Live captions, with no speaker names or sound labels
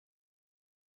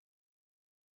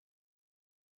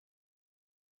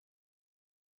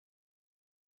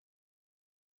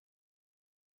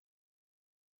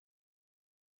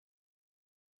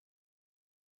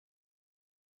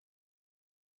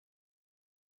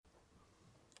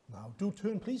Now, do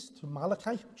turn, please, to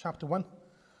Malachi chapter 1.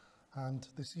 And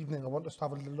this evening, I want us to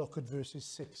have a little look at verses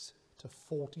 6 to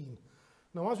 14.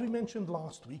 Now, as we mentioned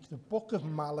last week, the book of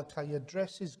Malachi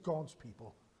addresses God's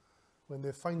people when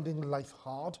they're finding life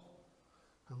hard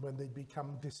and when they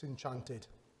become disenchanted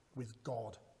with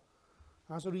God.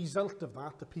 As a result of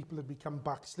that, the people have become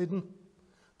backslidden,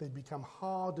 they've become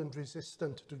hard and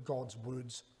resistant to God's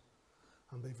words,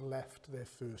 and they've left their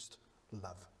first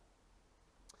love.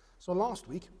 So last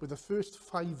week, with the first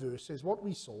 5 verses, what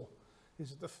we saw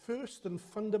is that the first and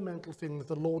fundamental thing that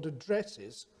the Lord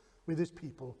addresses with his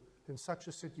people in such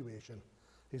a situation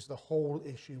is the whole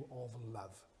issue of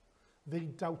love. They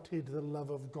doubted the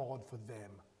love of God for them.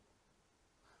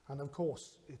 And of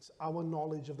course, it's our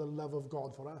knowledge of the love of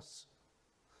God for us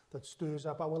that stirs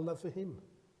up our love for him.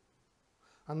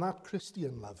 And that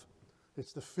Christian love,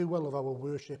 it's the fuel of our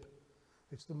worship,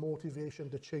 it's the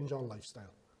motivation to change our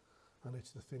lifestyle, and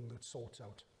it's the thing that sorts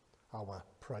out our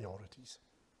priorities.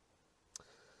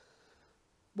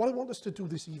 What I want us to do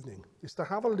this evening is to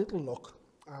have a little look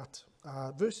at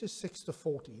verses 6 to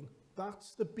 14.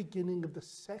 That's the beginning of the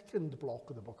second block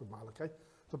of the book of Malachi.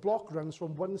 The block runs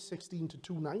from 1:16 to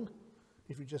 2:9,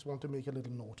 if you just want to make a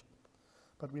little note.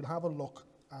 But we'll have a look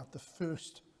at the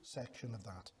first section of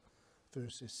that,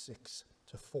 verses 6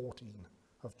 to 14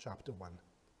 of chapter 1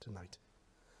 tonight.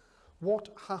 What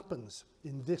happens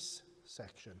in this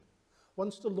section,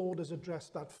 once the Lord has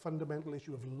addressed that fundamental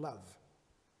issue of love,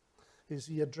 is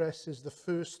he addresses the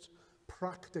first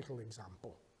practical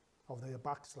example of their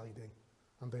backsliding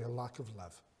and their lack of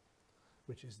love,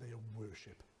 which is their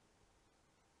worship.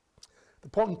 The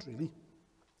point really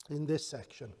in this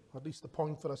section, or at least the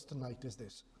point for us tonight, is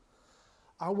this: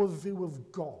 our view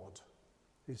of God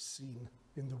is seen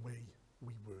in the way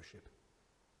we worship.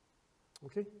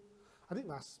 Okay? I think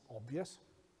that's obvious,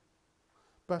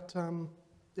 but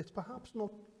it's perhaps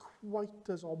not quite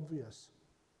as obvious.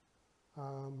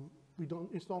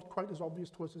 It's not quite as obvious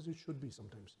to us as it should be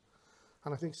sometimes.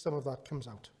 And I think some of that comes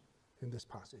out in this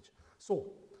passage.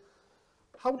 So,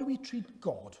 how do we treat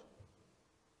God?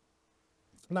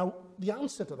 Now, the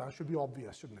answer to that should be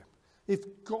obvious, shouldn't it?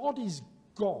 If God is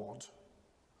God,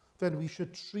 then we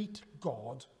should treat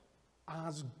God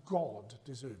as God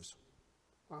deserves.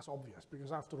 That's obvious,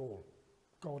 because after all,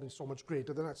 God is so much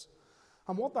greater than us.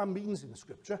 And what that means in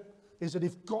Scripture is that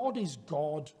if God is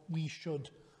God, he should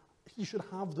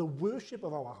have the worship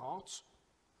of our hearts,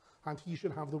 and he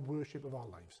should have the worship of our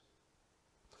lives.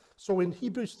 So in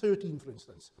Hebrews 13, for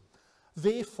instance,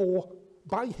 therefore,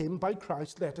 by him, by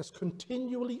Christ, let us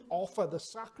continually offer the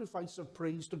sacrifice of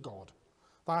praise to God.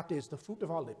 That is the fruit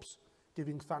of our lips,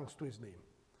 giving thanks to his name.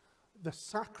 The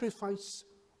sacrifice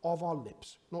of our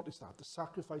lips. Notice that, the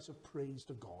sacrifice of praise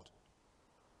to God,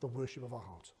 the worship of our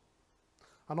heart.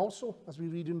 And also, as we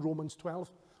read in Romans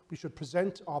 12, we should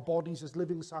present our bodies as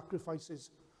living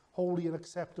sacrifices, holy and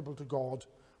acceptable to God,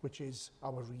 which is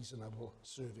our reasonable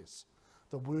service.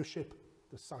 The worship,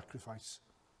 the sacrifice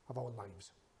of our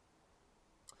lives.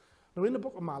 Now, in the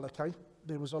book of Malachi,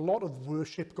 there was a lot of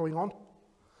worship going on.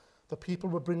 The people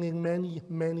were bringing many,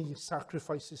 many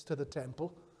sacrifices to the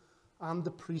temple, and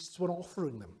the priests were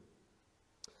offering them.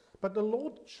 But the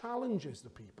Lord challenges the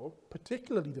people,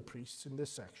 particularly the priests in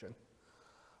this section,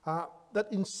 that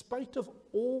in spite of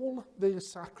all their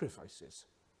sacrifices,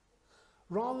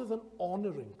 rather than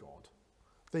honouring God,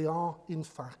 they are in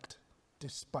fact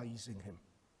despising him.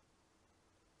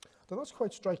 Now that's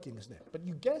quite striking, isn't it? But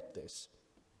you get this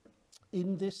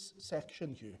in this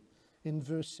section here, in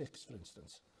verse 6, for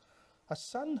instance. A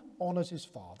son honours his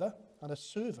father, and a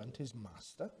servant his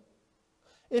master.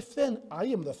 If then I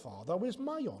am the father, where's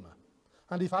my honour?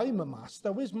 And if I am a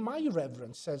master, where's my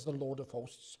reverence, says the Lord of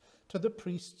hosts, to the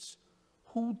priests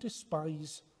who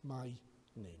despise my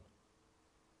name?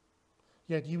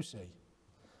 Yet you say,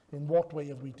 in what way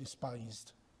have we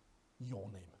despised your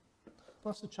name?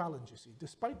 That's the challenge, you see.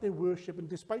 Despite their worship and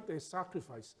despite their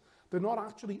sacrifice, they're not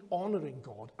actually honouring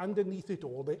God. Underneath it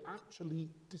all, they actually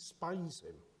despise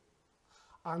him.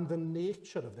 And the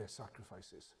nature of their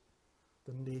sacrifices,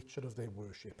 the nature of their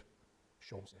worship,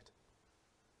 shows it.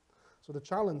 So the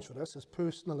challenge for us, as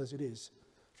personal as it is,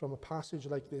 from a passage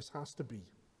like this has to be,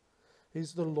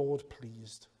 is the Lord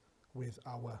pleased with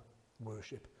our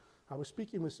worship? I was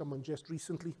speaking with someone just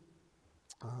recently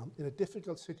in a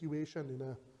difficult situation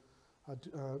in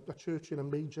a church in a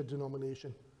major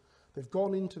denomination. They've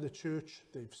gone into the church,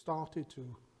 they've started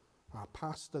to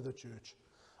pastor the church,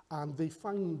 and they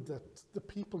find that the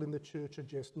people in the church are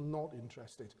just not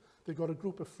interested. They've got a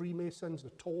group of Freemasons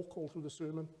that talk all through the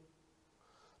sermon.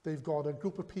 They've got a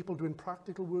group of people doing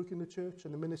practical work in the church,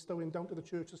 and the minister went down to the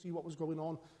church to see what was going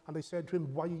on, and they said to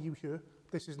him, "Why are you here?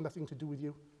 This is nothing to do with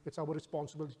you. It's our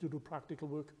responsibility to do practical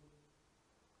work."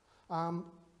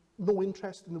 No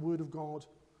interest in the word of God,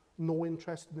 no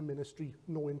interest in the ministry,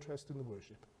 no interest in the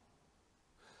worship.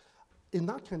 In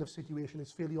that kind of situation,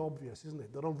 it's fairly obvious, isn't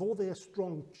it, that although they're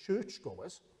strong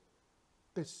churchgoers,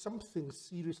 there's something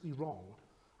seriously wrong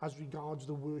as regards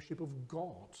the worship of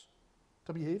God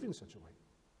to behave in such a way.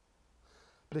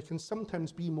 But it can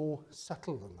sometimes be more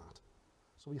subtle than that.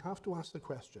 So we have to ask the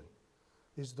question,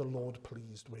 is the Lord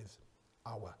pleased with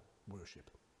our worship?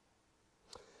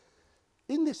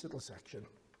 In this little section,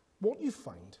 what you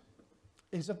find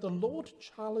is that the Lord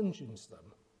challenges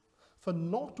them for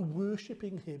not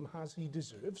worshipping him as he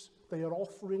deserves. They are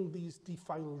offering these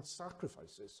defiled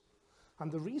sacrifices.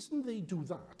 And the reason they do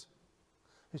that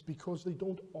is because they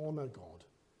don't honor God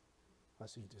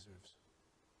as he deserves.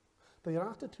 Their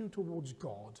attitude towards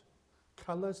God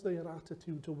colours their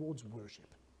attitude towards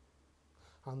worship.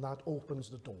 And that opens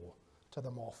the door to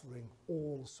them offering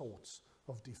all sorts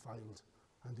of defiled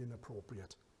and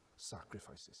inappropriate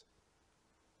sacrifices.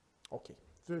 Okay,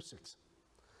 verse 6.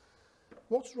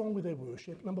 What's wrong with their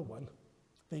worship? Number one,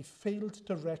 they failed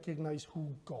to recognise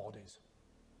who God is.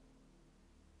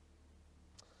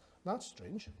 That's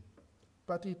strange,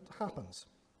 but it happens.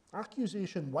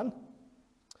 Accusation 1,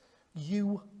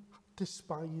 you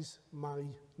despise my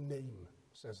name,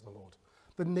 says the Lord.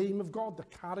 The name of God, the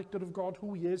character of God,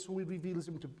 who he is, who he reveals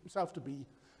himself to be,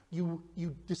 you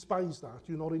despise that.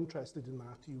 You're not interested in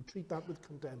that. You treat that with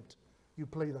contempt. You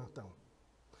play that down.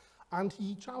 And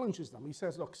he challenges them. He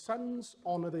says, look, sons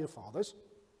honour their fathers,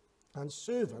 and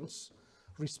servants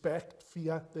respect,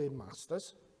 fear their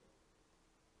masters.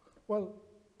 Well,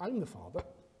 I'm the father,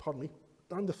 pardon me,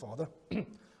 I'm the father,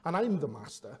 and I'm the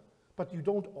master, but you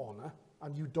don't honour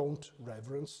and you don't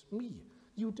reverence me.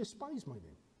 You despise my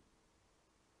name.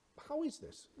 How is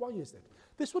this? Why is it?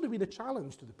 This would have been a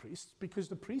challenge to the priests, because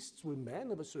the priests were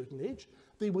men of a certain age.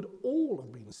 They would all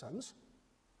have been sons,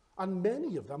 and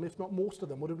many of them, if not most of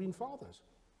them, would have been fathers.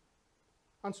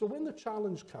 And so when the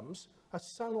challenge comes, a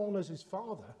son honours his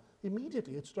father,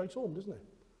 immediately it strikes home, doesn't it?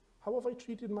 How have I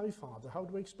treated my father? How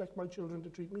do I expect my children to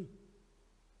treat me?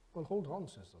 Well, hold on,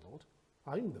 says the Lord.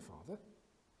 I'm the father.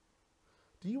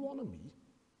 Do you honour me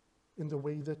in the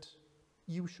way that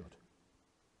you should?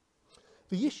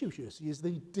 The issue here, see, is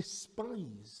they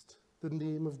despised the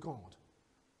name of God.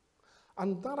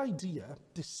 And that idea,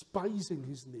 despising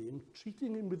his name,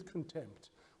 treating him with contempt,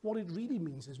 what it really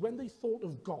means is when they thought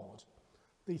of God,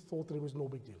 they thought that it was no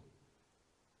big deal.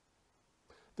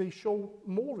 They show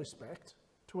more respect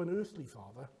to an earthly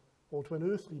father, or to an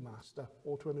earthly master,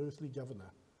 or to an earthly governor,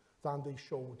 than they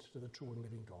showed to the true and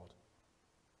living God.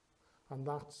 And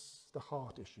that's the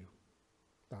heart issue.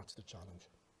 That's the challenge.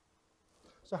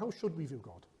 So how should we view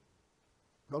God?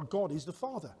 Well, God is the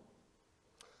Father.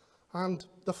 And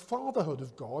the fatherhood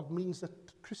of God means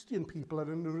that Christian people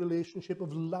are in a relationship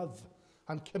of love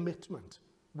and commitment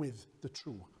with the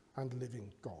true and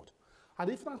living God. And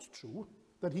if that's true,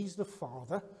 that he's the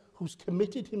Father who's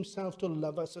committed himself to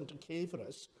love us and to care for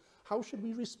us, how should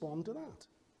we respond to that?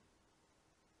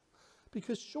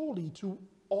 Because surely to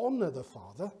honour the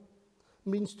Father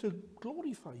means to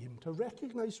glorify him, to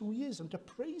recognise who he is and to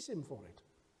praise him for it.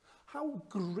 How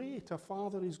great a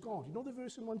Father is God. You know the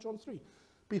verse in 1 John 3?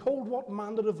 Behold what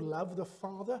manner of love the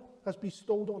Father has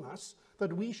bestowed on us,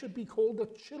 that we should be called the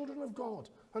children of God.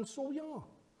 And so we are.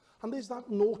 And there's that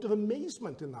note of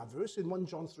amazement in that verse in 1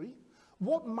 John 3.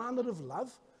 What manner of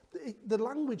love? The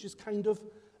language is kind of,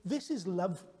 this is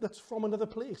love that's from another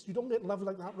place. You don't get love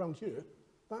like that around here.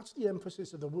 That's the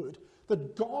emphasis of the word.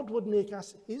 That God would make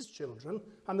us his children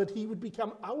and that he would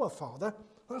become our Father.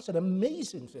 That's an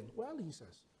amazing thing. Well, he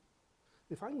says,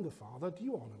 if I'm the Father, do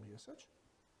you honour me as such?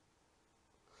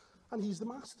 And he's the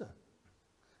master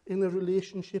in a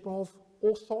relationship of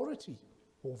authority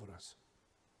over us.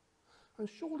 And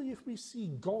surely if we see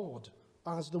God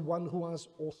as the one who has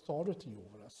authority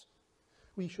over us,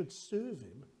 we should serve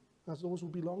him as those who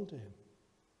belong to him.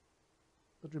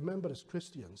 But remember, as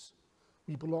Christians,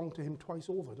 we belong to him twice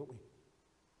over, don't we?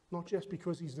 Not just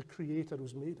because he's the creator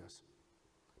who's made us,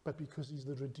 but because he's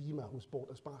the Redeemer who's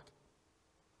bought us back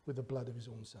with the blood of his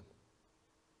own Son.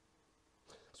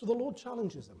 So the Lord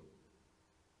challenges them.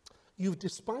 You've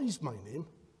despised my name.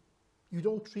 You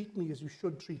don't treat me as you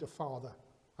should treat a father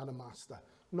and a master.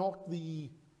 Not the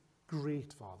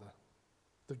great Father,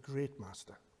 the great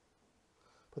Master.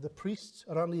 But the priests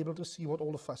are unable to see what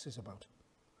all the fuss is about.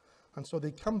 And so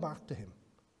they come back to him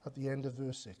at the end of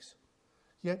verse 6.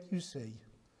 Yet you say,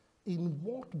 in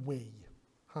what way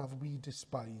have we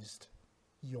despised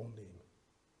your name.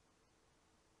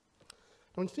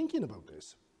 Now, in thinking about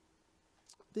this,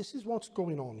 this is what's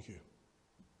going on here.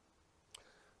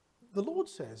 The Lord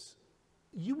says,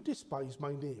 you despise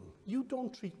my name. You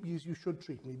don't treat me as you should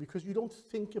treat me because you don't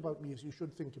think about me as you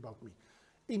should think about me.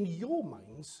 In your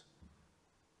minds,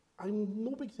 I'm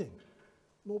no big thing.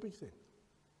 No big thing.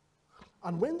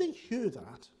 And when they hear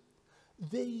that,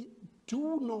 they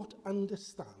do not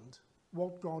understand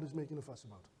what God is making a fuss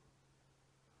about.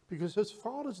 Because as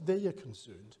far as they are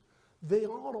concerned, they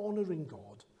are honouring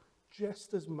God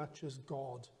just as much as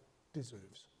God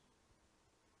deserves.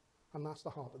 And that's the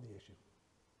heart of the issue.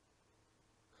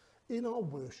 In our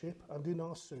worship and in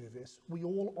our service, we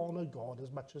all honour God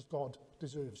as much as God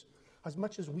deserves, as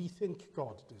much as we think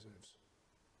God deserves.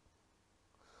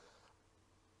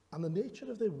 And the nature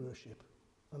of their worship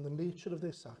and the nature of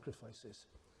their sacrifices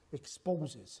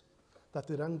exposes that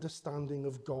their understanding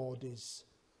of God is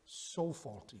so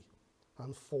faulty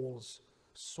and falls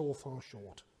so far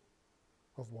short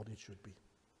of what it should be.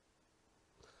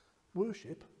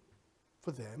 Worship,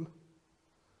 for them,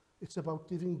 it's about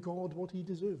giving God what he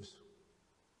deserves.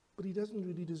 But he doesn't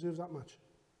really deserve that much.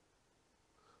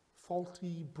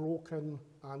 Faulty, broken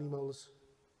animals,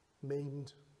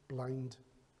 maimed, blind,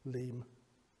 lame.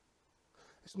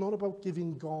 It's not about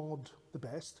giving God the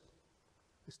best.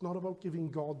 It's not about giving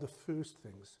God the first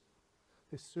things.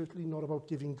 It's certainly not about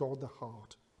giving God the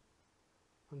heart.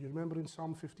 And you remember in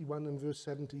Psalm 51 and verse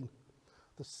 17,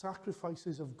 the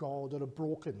sacrifices of God are a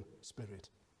broken spirit,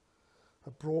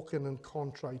 a broken and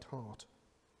contrite heart.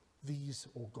 These,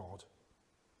 O God,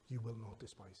 you will not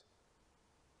despise.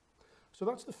 So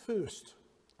that's the first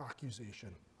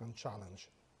accusation and challenge.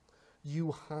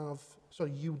 You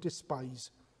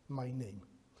despise my name.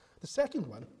 The second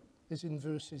one is in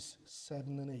verses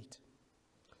 7 and 8.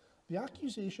 The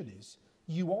accusation is,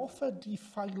 you offer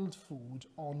defiled food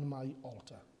on my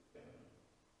altar.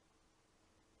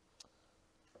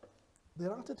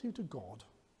 Their attitude to God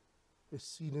is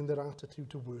seen in their attitude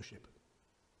to worship.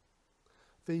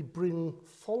 They bring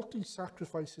faulty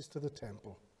sacrifices to the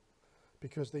temple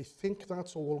because they think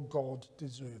that's all God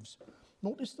deserves.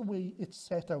 Notice the way it's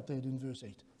set out there in verse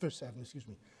 7.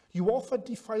 You offer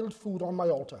defiled food on my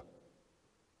altar.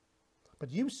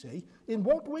 But you say, in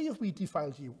what way have we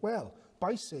defiled you? Well,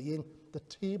 by saying, the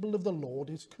table of the Lord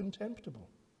is contemptible.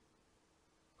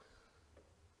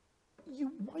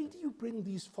 Why do you bring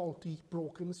these faulty,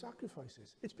 broken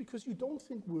sacrifices? It's because you don't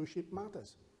think worship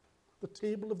matters. The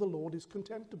table of the Lord is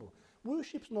contemptible.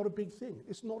 Worship's not a big thing.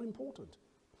 It's not important.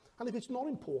 And if it's not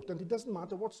important, it doesn't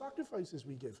matter what sacrifices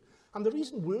we give. And the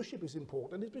reason worship is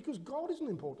important is because God isn't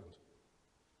important.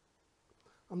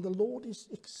 And the Lord is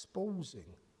exposing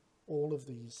all of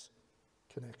these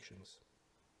connections.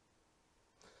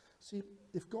 See,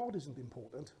 if God isn't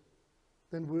important,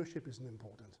 then worship isn't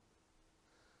important.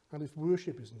 And if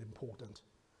worship isn't important,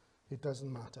 it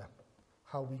doesn't matter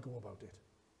how we go about it.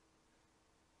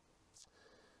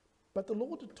 But the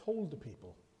Lord had told the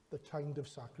people the kind of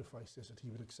sacrifices that he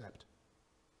would accept.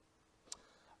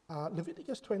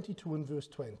 Leviticus 22 and verse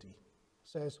 20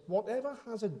 says, whatever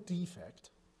has a defect,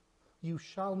 you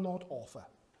shall not offer,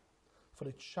 for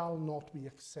it shall not be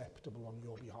acceptable on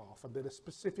your behalf. And there are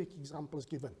specific examples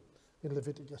given in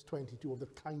Leviticus 22 of the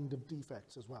kind of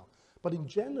defects as well. But in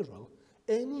general,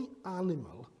 any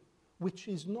animal which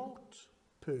is not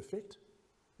perfect,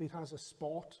 it has a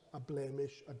spot, a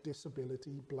blemish, a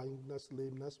disability, blindness,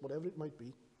 lameness, whatever it might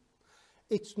be,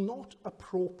 it's not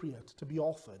appropriate to be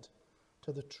offered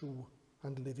to the true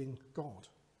and living God.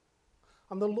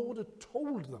 And the Lord had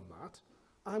told them that,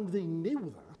 and they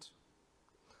knew that,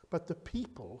 but the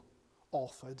people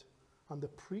offered and the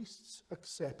priests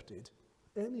accepted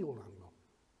any old animal.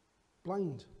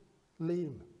 Blind,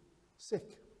 lame,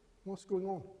 sick. What's going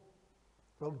on?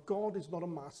 Well, God is not a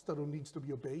master who needs to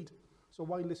be obeyed, so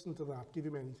why listen to that? Give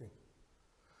him anything.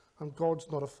 And God's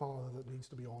not a father that needs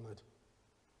to be honoured,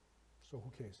 so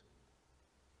who cares?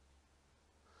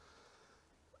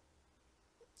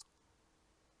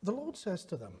 The Lord says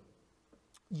to them,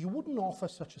 you wouldn't offer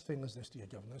such a thing as this to your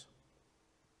governors.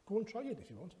 Go and try it if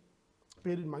you want.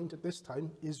 Bear in mind, at this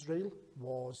time, Israel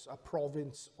was a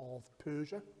province of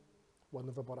Persia, one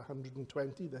of about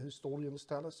 120, the historians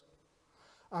tell us.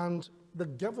 And the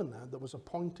governor that was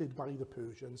appointed by the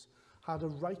Persians had a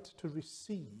right to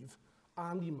receive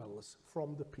animals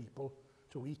from the people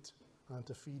to eat and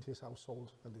to feed his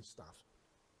household and his staff.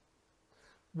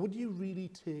 Would you really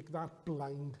take that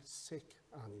blind, sick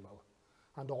animal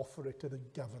and offer it to the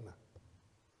governor?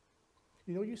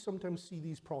 You know, you sometimes see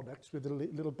these products with a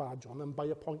little badge on them, by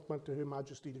appointment to Her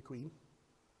Majesty the Queen.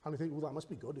 And you think, well, that must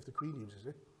be good if the Queen uses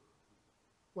it.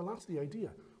 Well, that's the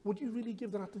idea. Would you really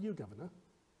give that to your governor?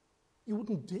 You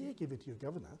wouldn't dare give it to your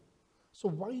governor. So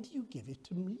why do you give it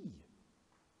to me?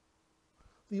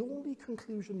 The only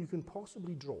conclusion you can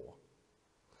possibly draw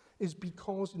is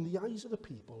because in the eyes of the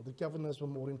people, the governors were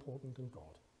more important than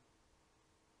God.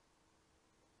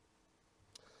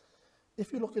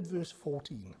 If you look at verse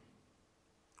 14,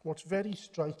 what's very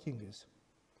striking is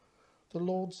the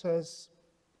Lord says,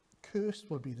 "Cursed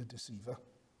will be the deceiver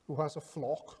who has a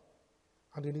flock,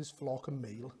 and in his flock a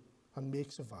male, and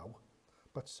makes a vow,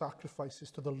 but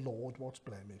sacrifices to the Lord what's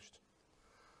blemished.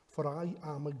 For I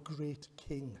am a great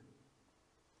king,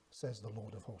 says the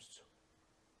Lord of hosts."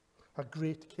 A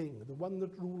great king, the one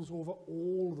that rules over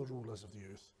all the rulers of the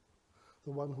earth,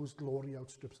 the one whose glory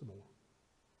outstrips them all.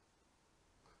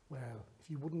 Well, if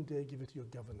you wouldn't dare give it to your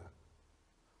governor,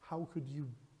 how could you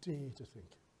dare to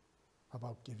think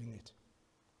about giving it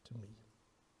to me?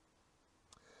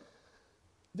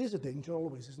 There's a danger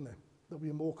always, isn't there? That we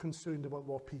are more concerned about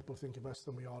what people think of us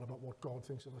than we are about what God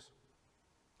thinks of us.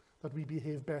 That we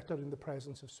behave better in the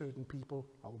presence of certain people,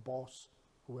 our boss,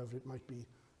 whoever it might be,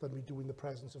 than we do in the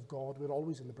presence of God. We're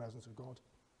always in the presence of God.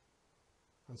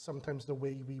 And sometimes the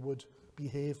way we would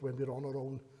behave when we're on our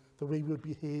own, the way we would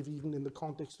behave even in the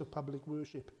context of public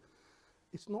worship,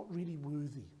 it's not really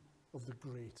worthy of the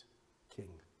great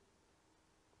King.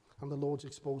 And the Lord's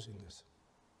exposing this.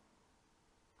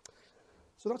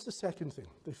 So that's the second thing.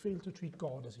 They failed to treat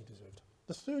God as he deserved.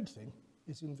 The third thing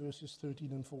is in verses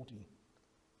 13 and 14.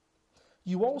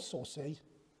 You also say,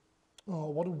 "Oh,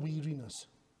 what a weariness,"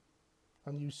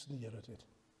 and you sneer at it.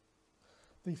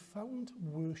 They found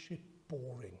worship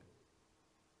boring.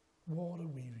 What a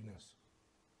weariness.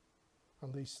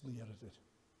 And they sneer at it.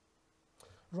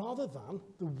 Rather than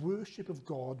the worship of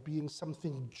God being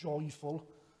something joyful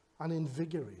and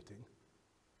invigorating,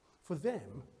 for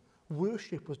them,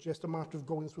 worship was just a matter of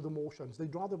going through the motions.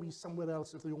 They'd rather be somewhere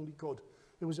else if they only could.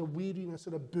 It was a weariness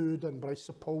and a burden, but I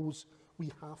suppose we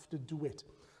have to do it.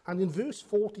 And in verse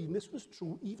 14, this was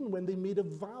true even when they made a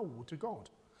vow to God.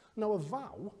 Now, a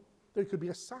vow, there could be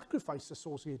a sacrifice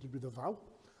associated with a vow.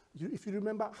 If you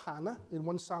remember Hannah in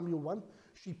 1 Samuel 1,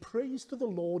 she prays to the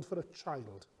Lord for a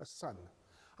child, a son.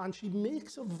 And she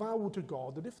makes a vow to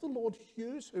God that if the Lord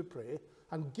hears her prayer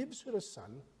and gives her a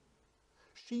son,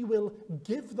 she will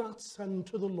give that son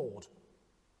to the Lord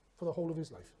for the whole of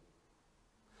his life.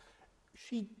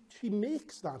 She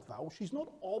makes that vow. She's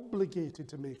not obligated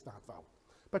to make that vow,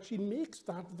 but she makes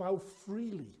that vow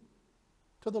freely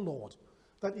to the Lord,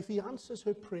 that if he answers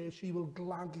her prayer, she will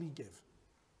gladly give.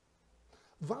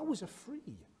 Vows are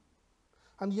free.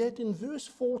 And yet in verse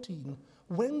 14,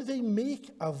 when they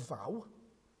make a vow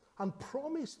and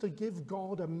promise to give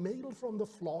God a male from the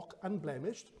flock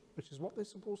unblemished, which is what they're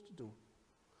supposed to do,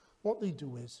 what they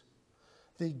do is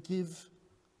they give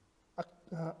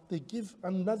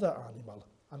another animal,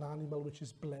 an animal which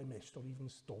is blemished or even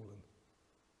stolen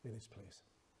in its place.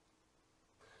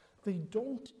 They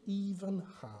don't even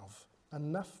have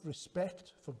enough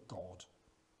respect for God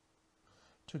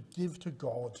to give to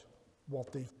God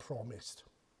what they've promised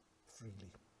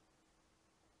freely.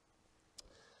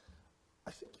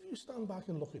 I think if you stand back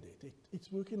and look at it,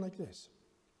 it's working like this.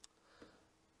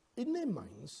 In their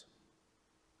minds,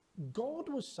 God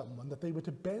was someone that they were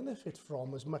to benefit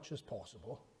from as much as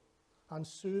possible and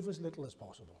serve as little as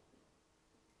possible.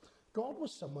 God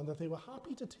was someone that they were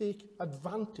happy to take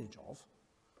advantage of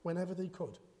whenever they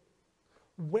could.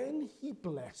 When he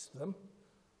blessed them,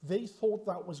 they thought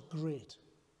that was great,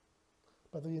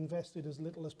 but they invested as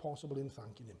little as possible in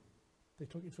thanking him. They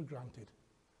took it for granted,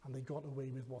 and they got away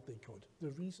with what they could.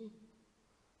 The reason?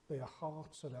 Their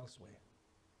hearts are elsewhere.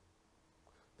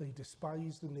 They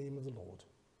despise the name of the Lord,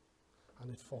 and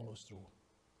it follows through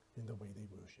in the way they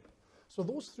worship. So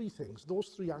those three things, those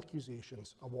three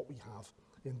accusations are what we have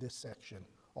in this section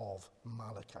of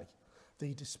Malachi.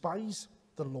 They despise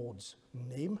the Lord's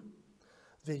name.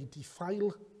 They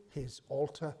defile his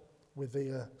altar with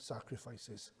their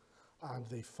sacrifices, and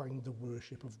they find the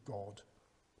worship of God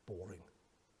boring.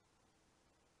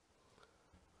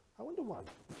 I wonder why.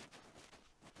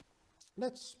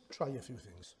 Let's try a few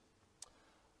things.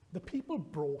 The people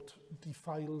brought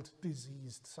defiled,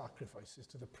 diseased sacrifices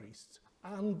to the priests,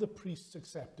 and the priests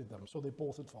accepted them, so they're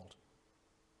both at fault.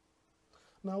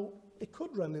 Now, it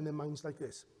could run in their minds like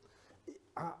this.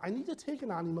 I need to take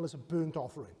an animal as a burnt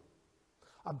offering.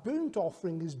 A burnt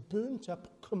offering is burnt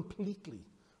up completely.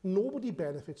 Nobody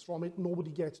benefits from it, nobody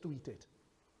gets to eat it.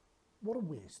 What a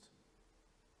waste.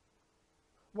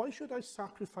 Why should I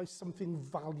sacrifice something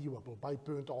valuable by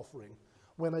burnt offering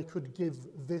when I could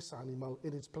give this animal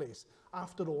in its place?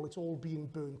 After all, it's all being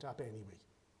burnt up anyway.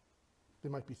 They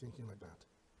might be thinking like that.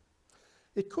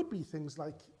 It could be things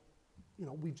like,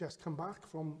 we've just come back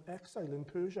from exile in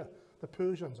Persia. The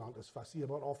Persians aren't as fussy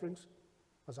about offerings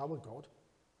as our God.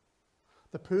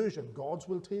 The Persian gods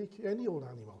will take any old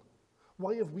animal.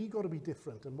 Why have we got to be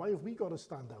different? And why have we got to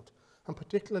stand out? And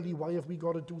particularly, why have we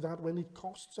got to do that when it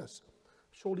costs us?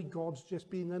 Surely God's just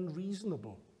being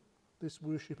unreasonable. This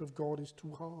worship of God is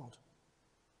too hard.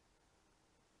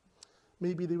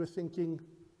 Maybe they were thinking,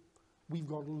 we've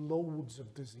got loads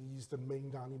of diseased and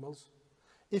maimed animals.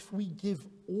 If we give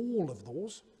all of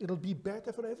those, it'll be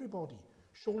better for everybody.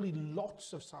 Surely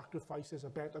lots of sacrifices are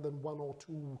better than one or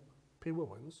two pure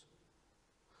ones.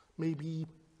 Maybe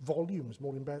volume's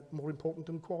more important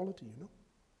than quality,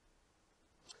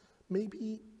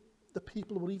 Maybe the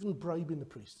people were even bribing the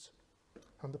priests,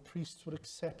 and the priests were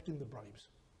accepting the bribes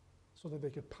so that they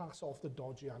could pass off the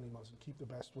dodgy animals and keep the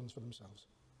best ones for themselves.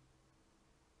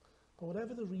 But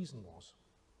whatever the reason was,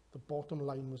 the bottom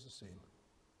line was the same.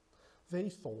 They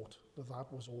thought that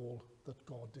that was all that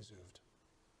God deserved,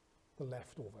 the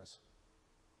leftovers,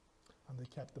 and they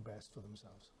kept the best for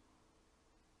themselves.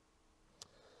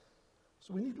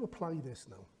 So we need to apply this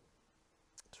now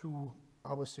to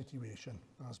our situation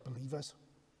as believers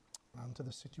and to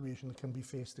the situation that can be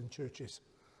faced in churches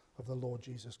of the Lord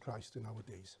Jesus Christ in our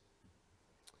days.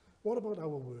 What about our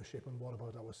worship and what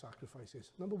about our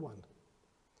sacrifices? Number one,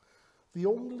 the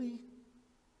only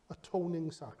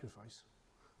atoning sacrifice,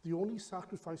 the only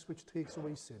sacrifice which takes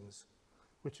away sins,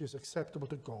 which is acceptable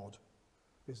to God,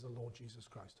 is the Lord Jesus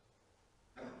Christ.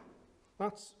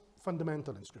 That's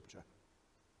fundamental in Scripture.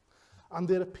 And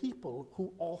there are people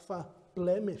who offer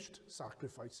blemished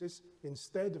sacrifices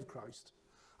instead of Christ,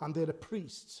 and there are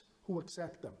priests who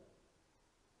accept them.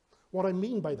 What I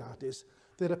mean by that is,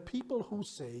 there are people who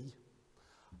say,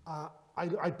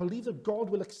 I believe that God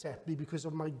will accept me because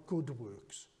of my good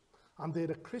works. And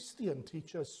there are Christian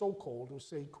teachers, so-called, who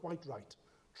say, quite right,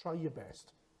 try your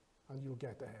best, and you'll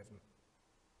get to heaven.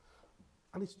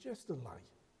 And it's just a lie.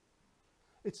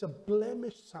 It's a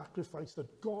blemished sacrifice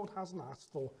that God hasn't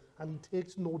asked for, and he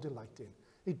takes no delight in.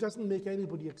 It doesn't make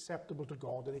anybody acceptable to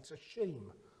God, and it's a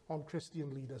shame on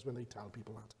Christian leaders when they tell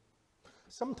people that.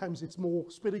 Sometimes it's more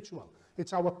spiritual.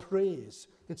 It's our praise.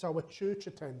 It's our church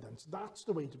attendance. That's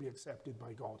the way to be accepted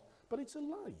by God. But it's a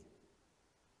lie.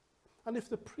 And if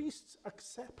the priests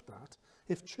accept that,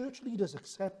 if church leaders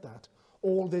accept that,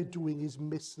 all they're doing is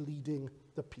misleading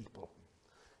the people.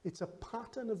 It's a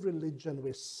pattern of religion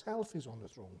where self is on the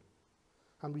throne,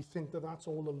 and we think that that's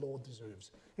all the Lord deserves.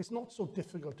 It's not so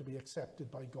difficult to be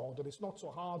accepted by God, and it's not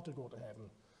so hard to go to heaven.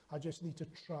 I just need to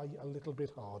try a little bit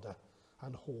harder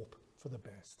and hope for the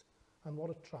best. And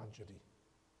what a tragedy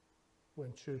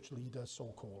when church leaders,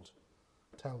 so-called,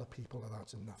 tell the people that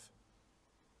that's enough.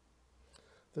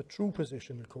 The true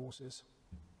position, of course, is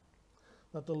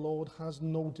that the Lord has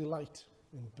no delight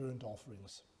in burnt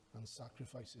offerings and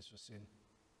sacrifices for sin.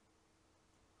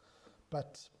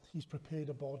 But he's prepared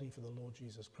a body for the Lord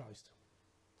Jesus Christ,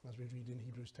 as we read in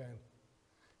Hebrews 10.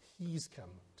 He's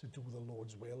come to do the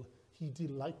Lord's will. He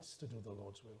delights to do the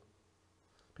Lord's will,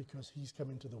 because he's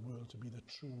come into the world to be the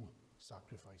true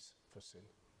sacrifice for sin.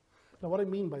 Now, what I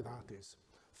mean by that is,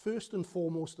 first and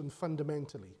foremost and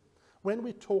fundamentally, when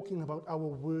we're talking about our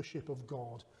worship of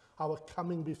God, our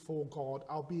coming before God,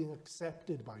 our being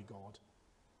accepted by God,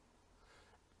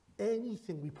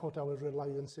 anything we put our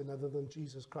reliance in other than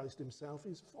Jesus Christ himself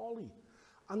is folly.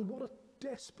 And what a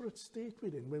desperate state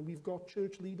we're in when we've got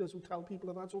church leaders who tell people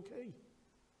that that's okay.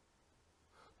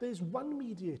 There's one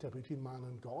mediator between man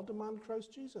and God, the man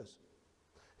Christ Jesus.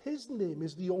 His name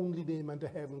is the only name under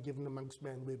heaven given amongst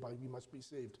men whereby we must be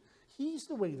saved. He's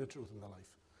the way, the truth, and the life.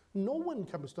 No one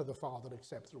comes to the Father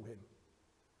except through him.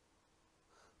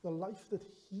 The life that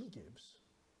he gives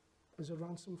is a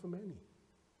ransom for many.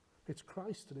 It's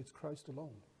Christ, and it's Christ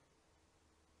alone.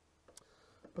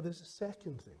 But there's a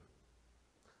second thing.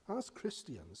 As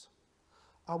Christians,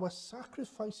 our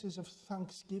sacrifices of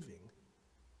thanksgiving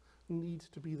need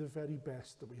to be the very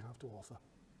best that we have to offer.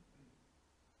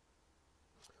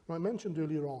 Now, I mentioned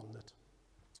earlier on that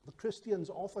the Christians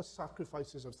offer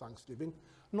sacrifices of thanksgiving,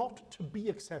 not to be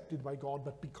accepted by God,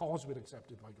 but because we're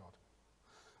accepted by God.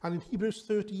 And in Hebrews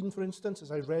 13, for instance,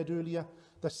 as I read earlier,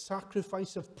 the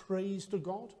sacrifice of praise to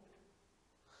God.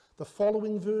 The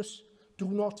following verse, do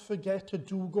not forget to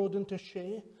do good and to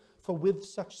share, for with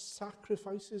such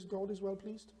sacrifices God is well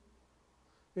pleased.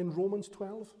 In Romans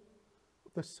 12,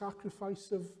 the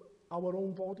sacrifice of our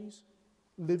own bodies,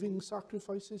 living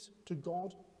sacrifices to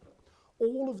God.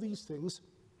 All of these things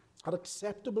are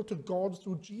acceptable to God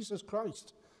through Jesus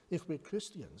Christ if we're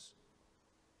Christians.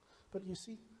 But you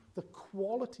see, the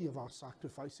quality of our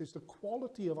sacrifices, the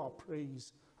quality of our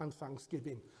praise and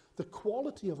thanksgiving, the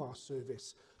quality of our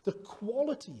service, the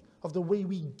quality of the way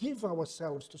we give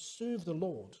ourselves to serve the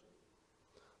Lord,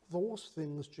 those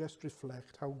things just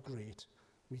reflect how great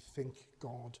we think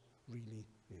God really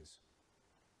is.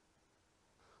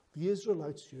 The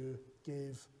Israelites here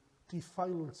gave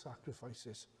defiled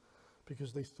sacrifices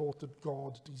because they thought that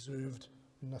God deserved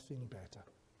nothing better.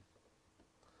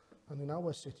 And in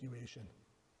our situation,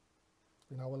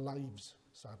 in our lives,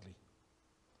 sadly,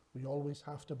 we always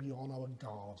have to be on our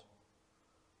guard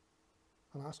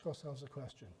and ask ourselves a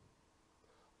question.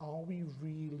 Are we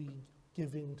really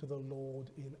giving to the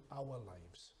Lord in our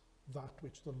lives that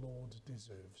which the Lord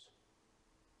deserves?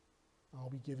 Are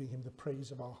we giving him the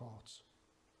praise of our hearts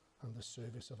and the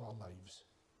service of our lives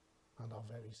and our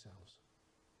very selves?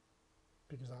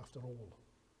 Because after all,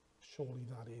 surely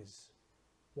that is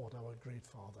what our great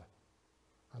Father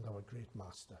and our great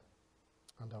Master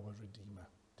and our Redeemer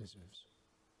deserves.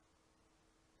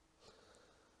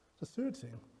 The third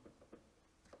thing,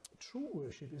 true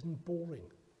worship isn't boring.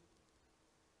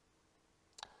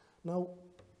 Now,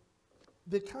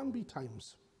 there can be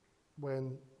times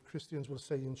when Christians will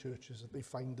say in churches that they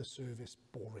find the service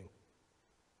boring.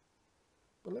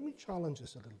 But let me challenge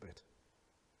this a little bit.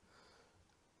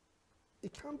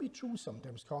 It can be true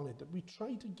sometimes, can't it, that we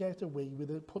try to get away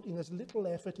with it, putting as little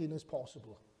effort in as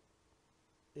possible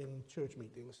in church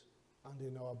meetings and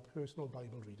in our personal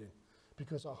Bible reading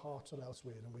because our hearts are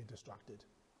elsewhere and we're distracted.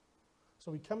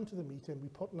 So we come to the meeting, we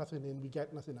put nothing in, we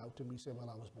get nothing out, and we say, well,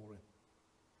 that was boring.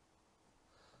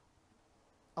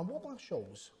 And what that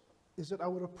shows is that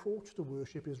our approach to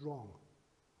worship is wrong.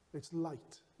 It's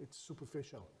light, it's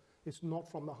superficial, it's not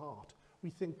from the heart. We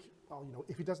think, oh, you know,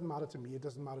 if it doesn't matter to me, it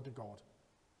doesn't matter to God.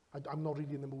 I'm not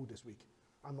really in the mood this week.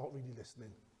 I'm not really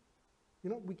listening. You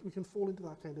know, we can fall into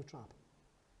that kind of trap.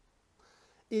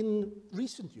 In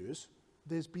recent years,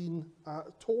 there's been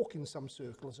talk in some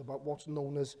circles about what's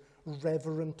known as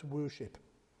reverent worship.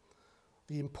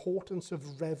 The importance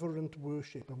of reverent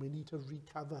worship, and we need to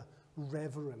recover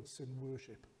reverence in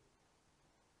worship.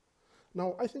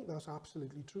 Now, I think that's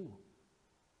absolutely true.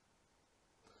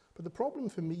 But the problem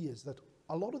for me is that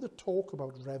a lot of the talk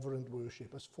about reverent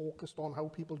worship is focused on how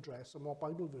people dress and what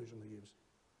Bible version they use.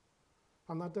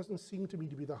 And that doesn't seem to me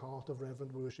to be the heart of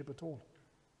reverent worship at all.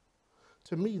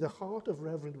 To me, the heart of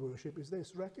reverent worship is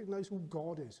this: recognize who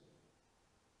God is.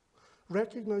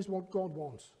 Recognize what God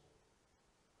wants.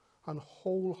 And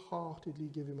wholeheartedly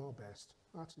give him our best.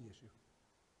 That's the issue.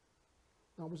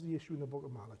 That was the issue in the book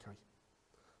of Malachi.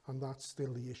 And that's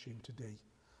still the issue today.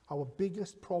 Our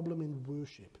biggest problem in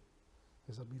worship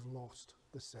is that we've lost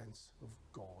the sense of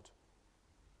God.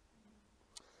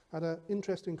 I had an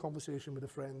interesting conversation with a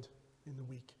friend in the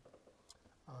week.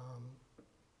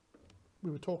 We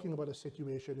were talking about a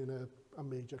situation in a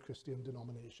major Christian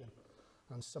denomination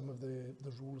and some of the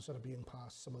rules that are being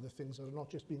passed, some of the things that are not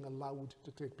just being allowed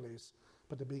to take place,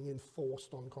 but they're being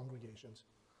enforced on congregations.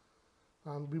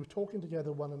 And we were talking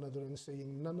together one another and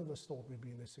saying, none of us thought we'd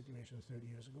be in this situation 30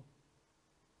 years ago.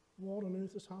 What on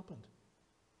earth has happened?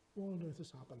 What on earth has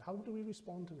happened? How do we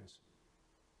respond to this?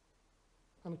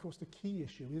 And of course, the key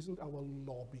issue isn't our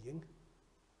lobbying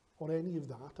or any of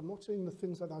that. I'm not saying that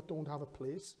things like that don't have a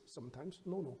place sometimes.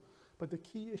 No. But the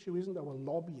key issue isn't our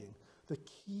lobbying. The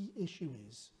key issue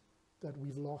is that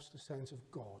we've lost a sense of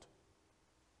God.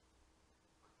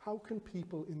 How can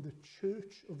people in the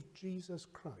Church of Jesus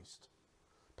Christ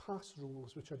pass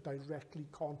rules which are directly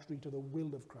contrary to the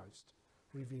will of Christ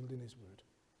revealed in his word?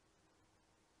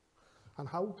 And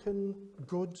how can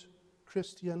good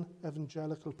Christian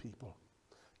evangelical people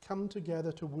come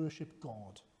together to worship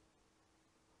God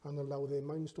and allow their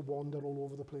minds to wander all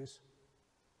over the place,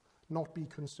 not be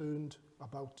concerned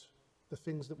about the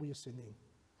things that we are sinning,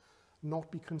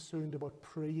 not be concerned about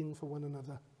praying for one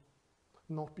another,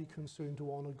 not be concerned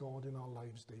to honor God in our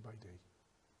lives day by day?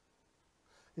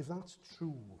 If that's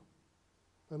true,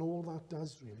 then all that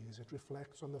does really is it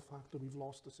reflects on the fact that we've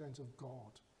lost a sense of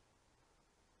God.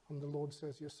 And the Lord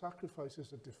says, your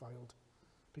sacrifices are defiled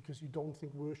because you don't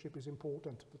think worship is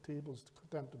important. The table's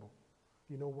contemptible.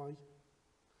 You know why?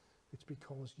 It's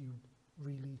because you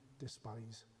really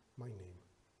despise my name.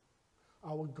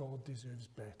 Our God deserves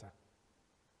better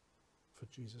for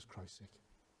Jesus Christ's sake.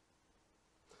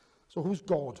 So who's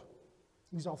God?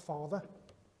 He's our Father,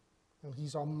 and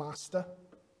he's our Master.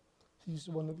 He's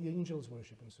the one that the angels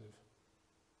worship and serve.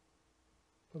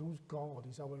 But who's God?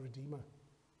 He's our Redeemer.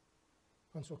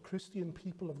 And so Christian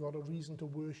people have got a reason to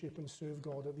worship and serve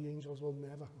God that the angels will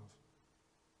never have,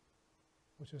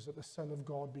 which is that the Son of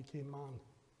God became man,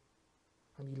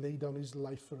 and he laid down his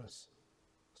life for us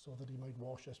so that he might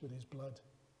wash us with his blood.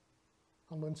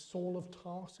 And when Saul of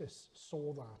Tarsus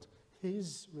saw that,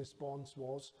 his response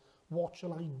was, what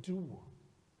shall I do?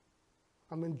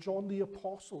 And when John the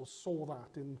Apostle saw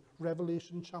that in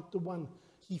Revelation chapter 1,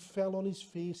 he fell on his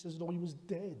face as though he was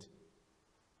dead.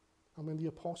 And when the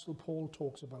Apostle Paul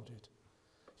talks about it,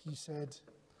 he said,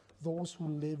 those who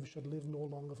live should live no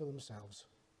longer for themselves,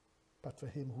 but for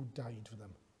him who died for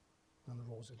them and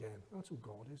rose again. That's who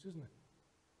God is, isn't it?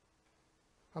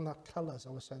 And that colours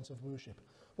our sense of worship.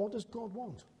 What does God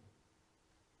want?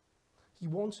 He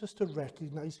wants us to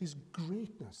recognise his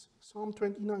greatness. Psalm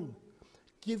 29.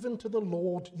 Given to the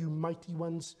Lord, you mighty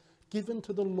ones, given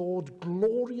to the Lord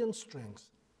glory and strength.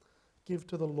 Give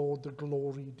to the Lord the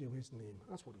glory due his name.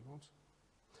 That's what he wants.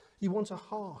 He wants a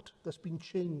heart that's been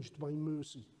changed by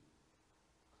mercy.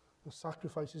 The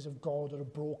sacrifices of God are a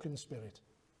broken spirit,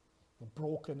 a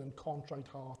broken and contrite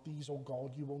heart. These, O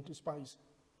God, you won't despise.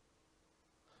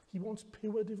 He wants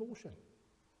pure devotion.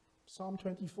 Psalm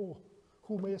 24.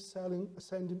 Who may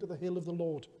ascend into the hill of the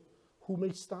Lord? Who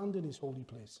may stand in his holy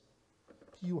place?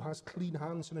 He who has clean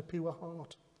hands and a pure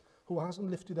heart, who hasn't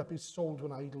lifted up his soul to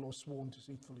an idol or sworn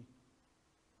deceitfully.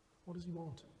 What does he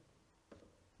want?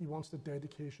 He wants the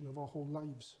dedication of our whole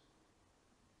lives.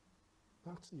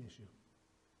 That's the issue.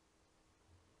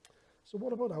 So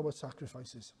what about our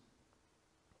sacrifices?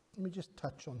 Let me just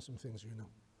touch on some things, you know.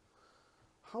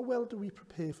 How well do we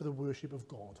prepare for the worship of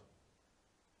God?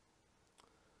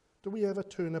 Do we ever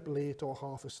turn up late or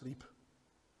half asleep?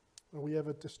 Are we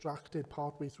ever distracted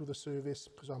partway through the service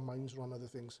because our minds are on other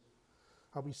things?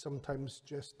 Are we sometimes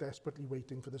just desperately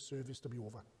waiting for the service to be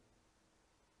over?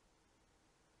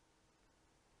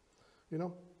 You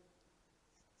know,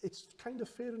 it's kind of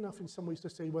fair enough in some ways to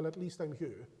say, well, at least I'm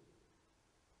here.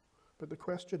 But the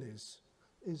question is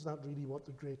that really what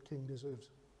the great King deserves?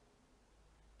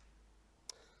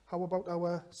 How about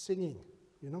our singing,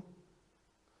 you know?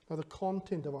 Now, the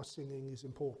content of our singing is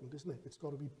important, isn't it? It's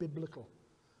got to be biblical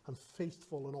and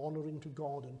faithful and honouring to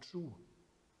God and true.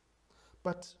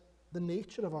 But the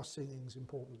nature of our singing is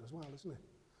important as well, isn't it?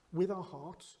 With our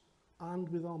hearts and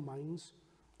with our minds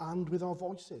and with our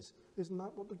voices. Isn't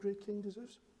that what the great King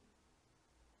deserves?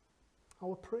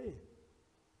 Our prayer.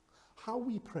 How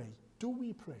we pray. Do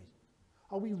we pray?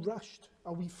 Are we rushed?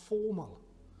 Are we formal?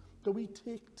 Do we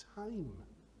take time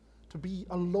to be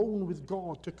alone with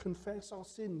God, to confess our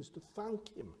sins, to thank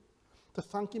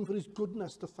him for his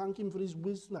goodness, to thank him for his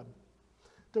wisdom?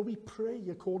 Do we pray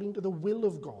according to the will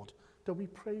of God? Do we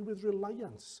pray with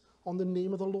reliance on the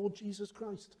name of the Lord Jesus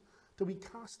Christ? Do we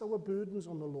cast our burdens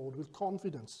on the Lord with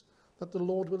confidence that the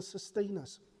Lord will sustain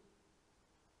us?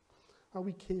 Are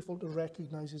we careful to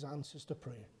recognize his answers to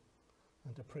prayer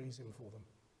and to praise him for them?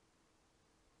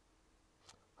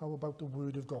 How about the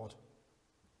word of God?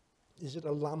 Is it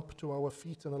a lamp to our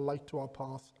feet and a light to our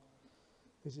path?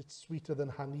 Is it sweeter than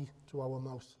honey to our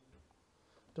mouth?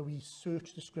 Do we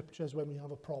search the scriptures when we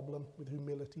have a problem with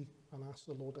humility and ask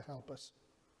the Lord to help us?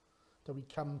 Do we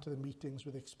come to the meetings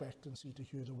with expectancy to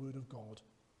hear the word of God,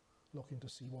 looking to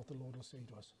see what the Lord will say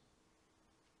to us,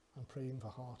 and praying for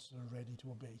hearts that are ready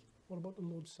to obey? What about the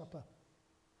Lord's Supper?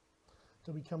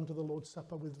 Do we come to the Lord's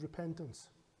Supper with repentance,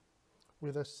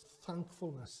 with a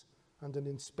thankfulness and an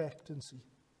expectancy?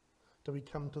 Do we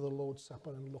come to the Lord's Supper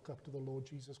and look up to the Lord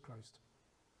Jesus Christ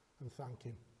and thank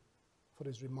him for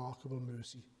his remarkable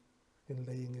mercy in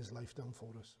laying his life down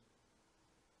for us?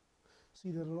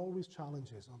 See, there are always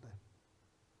challenges, aren't there?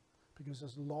 Because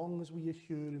as long as we are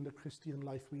here in the Christian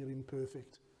life, we are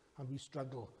imperfect and we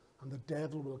struggle, and the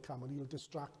devil will come and he'll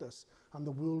distract us, and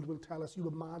the world will tell us, you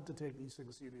were mad to take these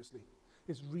things seriously.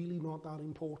 It's really not that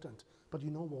important. But you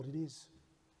know what? It is.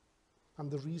 And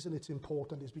the reason it's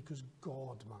important is because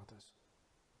God matters.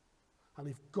 And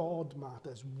if God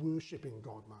matters, worshipping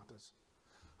God matters.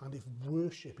 And if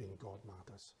worshipping God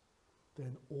matters,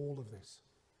 then all of this,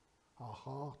 our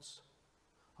hearts,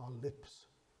 our lips,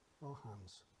 our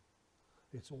hands,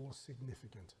 it's all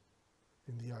significant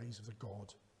in the eyes of the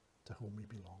God to whom we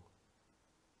belong.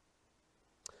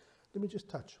 Let me just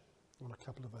touch on a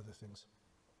couple of other things.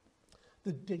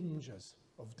 The dangers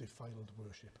of defiled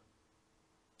worship.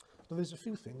 Now, there's a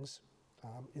few things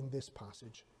in this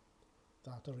passage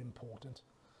that are important.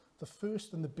 The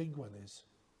first and the big one is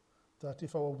that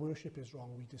if our worship is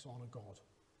wrong, we dishonour God.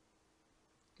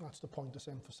 That's the point that's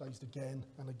emphasised again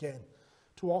and again.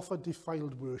 To offer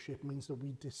defiled worship means that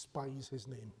we despise his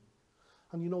name.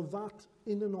 And you know, that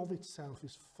in and of itself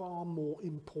is far more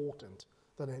important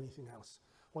than anything else.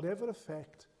 Whatever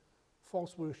effect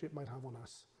false worship might have on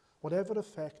us, whatever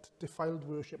effect defiled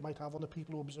worship might have on the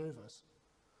people who observe us,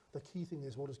 the key thing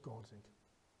is, what does God think?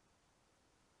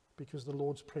 Because the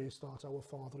Lord's Prayer starts, Our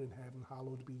Father in heaven,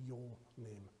 hallowed be your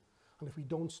name. And if we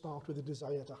don't start with a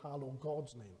desire to hallow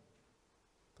God's name,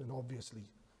 then obviously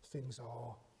things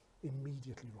are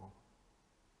immediately wrong.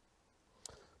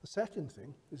 The second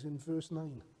thing is in verse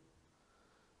 9,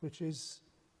 which is,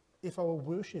 if our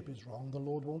worship is wrong, the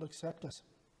Lord won't accept us.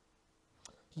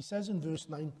 He says in verse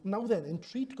 9, Now then,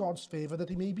 entreat God's favour that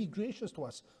he may be gracious to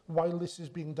us while this is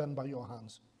being done by your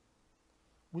hands.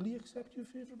 Will he accept you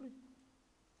favourably?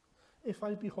 If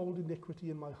I behold iniquity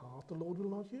in my heart, the Lord will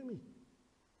not hear me.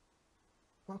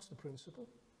 That's the principle.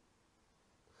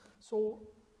 So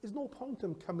there's no point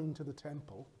in coming to the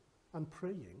temple and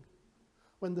praying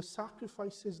when the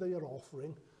sacrifices they are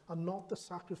offering are not the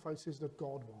sacrifices that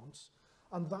God wants,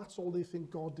 and that's all they think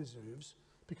God deserves,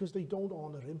 because they don't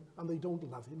honour him, and they don't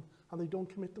love him, and they don't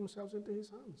commit themselves into his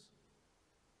hands.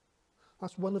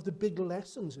 That's one of the big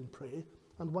lessons in prayer,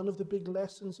 and one of the big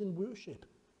lessons in worship,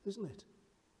 isn't it?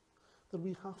 That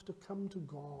we have to come to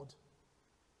God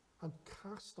and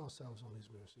cast ourselves on his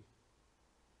mercy.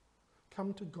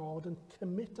 Come to God and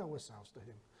commit ourselves to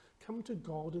him. Come to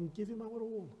God and give him our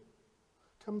all.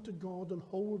 Come to God and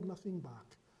hold nothing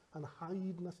back and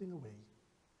hide nothing away.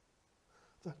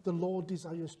 That the Lord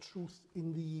desires truth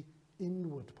in the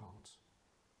inward parts,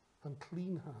 and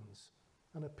clean hands,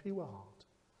 and a pure heart.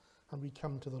 And we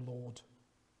come to the Lord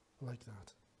like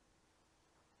that.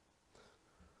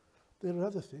 There are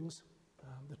other things.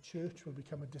 The church will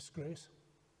become a disgrace.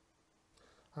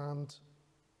 And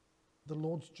the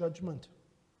Lord's judgment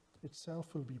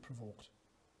itself will be provoked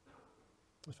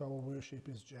if our worship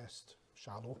is just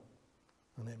shallow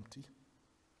and empty.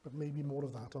 But maybe more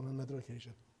of that on another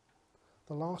occasion.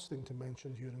 The last thing to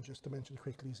mention here, and just to mention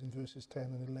quickly, is in verses 10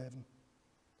 and 11,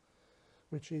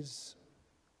 which is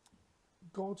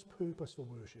God's purpose for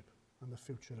worship and the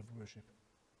future of worship.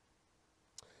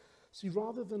 See,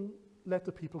 rather than let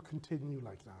the people continue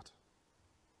like that,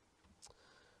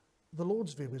 the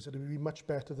Lord's view is that it would be much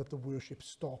better that the worship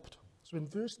stopped. So in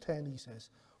verse 10 he says,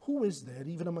 Who is there,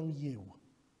 even among you,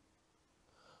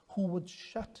 who would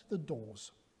shut the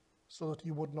doors so that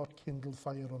you would not kindle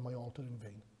fire on my altar in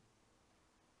vain?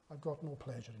 I've got no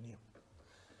pleasure in you.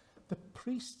 The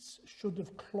priests should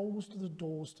have closed the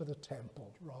doors to the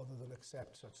temple rather than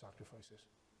accept such sacrifices.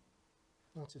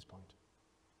 That's his point.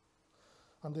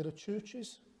 And there are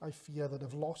churches, I fear, that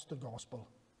have lost the gospel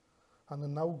and are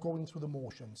now going through the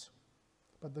motions,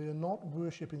 but they are not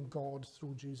worshipping God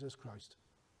through Jesus Christ.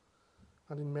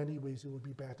 And in many ways it would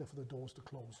be better for the doors to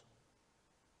close.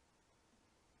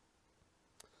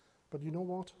 But you know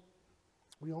what?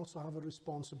 We also have a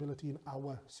responsibility in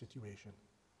our situation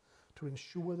to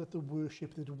ensure that the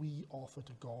worship that we offer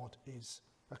to God is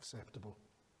acceptable.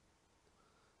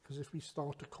 Because if we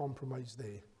start to compromise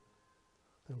there,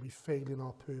 then we fail in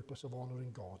our purpose of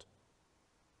honouring God,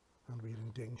 and we're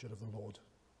in danger of the Lord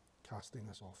casting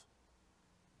us off.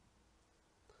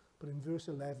 But in verse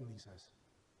 11 he says,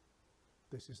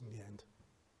 this isn't the end.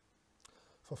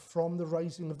 For from the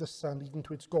rising of the sun even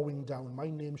to its going down,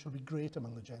 my name shall be great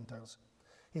among the Gentiles.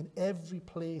 In every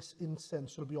place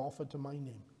incense shall be offered to my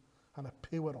name, and a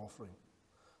pure offering.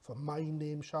 For my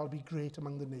name shall be great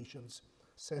among the nations,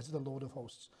 says the Lord of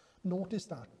hosts. Notice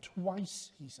that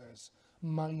twice he says,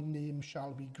 my name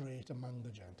shall be great among the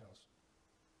Gentiles.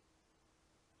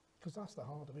 Because that's the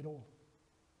heart of it all.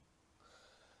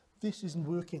 This isn't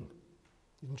working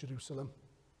in Jerusalem.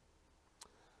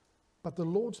 But the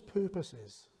Lord's purpose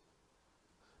is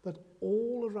that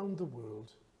all around the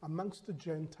world, amongst the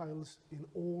Gentiles in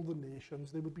all the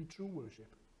nations, there would be true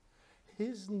worship.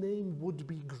 His name would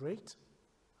be great.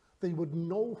 They would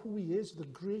know who he is, the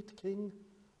great King,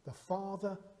 the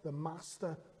Father, the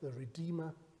Master, the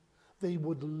Redeemer. They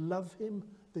would love him.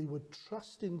 They would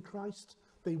trust in Christ.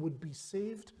 They would be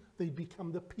saved. They'd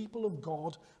become the people of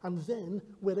God. And then,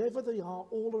 wherever they are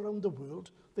all around the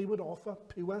world, they would offer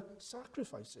pure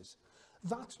sacrifices.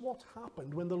 That's what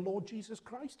happened when the Lord Jesus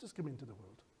Christ has come into the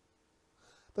world.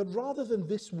 That rather than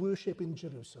this worship in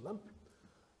Jerusalem,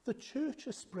 the church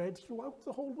has spread throughout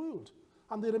the whole world.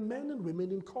 And there are men and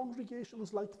women in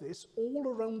congregations like this all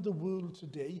around the world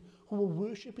today who are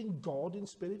worshipping God in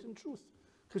spirit and truth.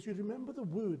 Because you remember the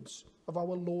words of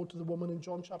our Lord to the woman in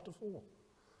John chapter 4.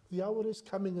 The hour is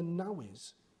coming, and now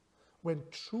is, when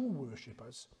true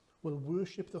worshippers will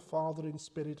worship the Father in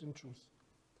spirit and truth.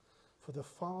 For the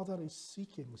Father is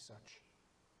seeking such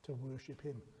to worship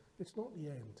him. It's not the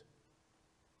end.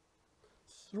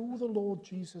 Through the Lord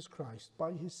Jesus Christ,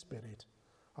 by his Spirit,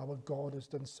 our God has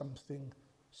done something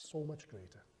so much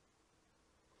greater.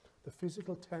 The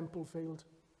physical temple failed.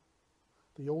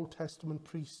 The Old Testament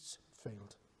priests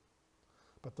failed.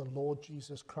 But the Lord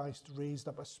Jesus Christ raised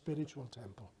up a spiritual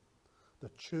temple the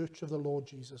church of the Lord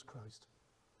Jesus Christ.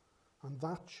 And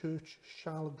that church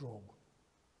shall grow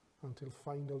until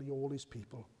finally all his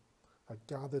people are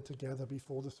gathered together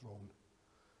before the throne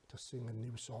to sing a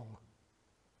new song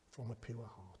from a pure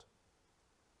heart.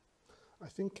 I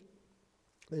think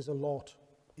there's a lot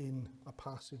in a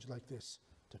passage like this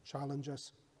to challenge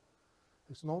us.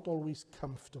 It's not always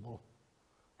comfortable,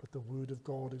 but the word of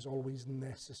God is always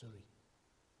necessary.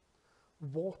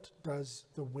 What does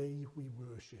the way we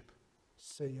worship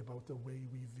say about the way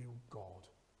we view God?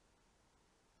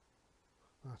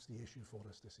 That's the issue for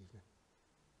us this evening.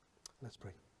 Let's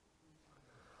pray.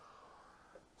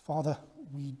 Father,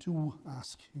 we do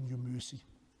ask in your mercy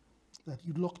that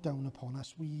you look down upon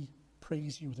us. We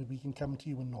praise you that we can come to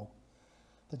you and know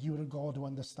that you are a God who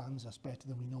understands us better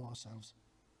than we know ourselves.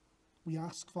 We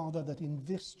ask, Father, that in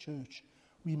this church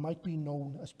we might be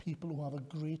known as people who have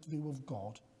a great view of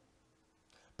God,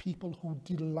 people who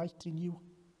delight in you,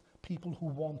 people who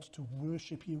want to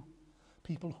worship you,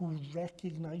 people who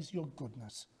recognize your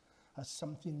goodness as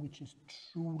something which is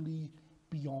truly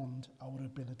beyond our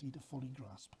ability to fully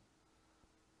grasp.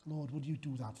 Lord, would you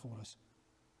do that for us?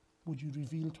 Would you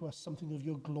reveal to us something of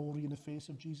your glory in the face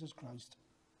of Jesus Christ?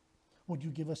 Would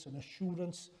you give us an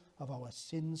assurance of our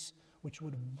sins which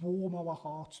would warm our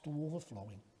hearts to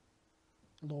overflowing?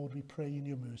 Lord, we pray in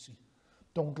your mercy.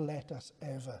 Don't let us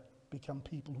ever become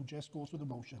people who just go through the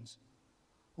motions,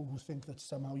 or who think that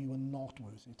somehow you are not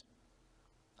worth it.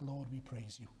 Lord, we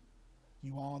praise you.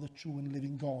 You are the true and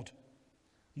living God.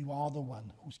 You are the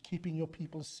one who's keeping your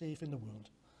people safe in the world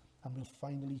and will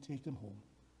finally take them home.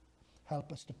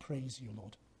 Help us to praise you,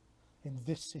 Lord, in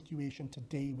this situation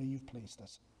today where you've placed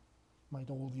us. Might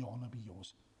all the honour be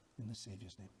yours. In the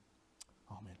Saviour's name.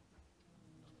 Amen.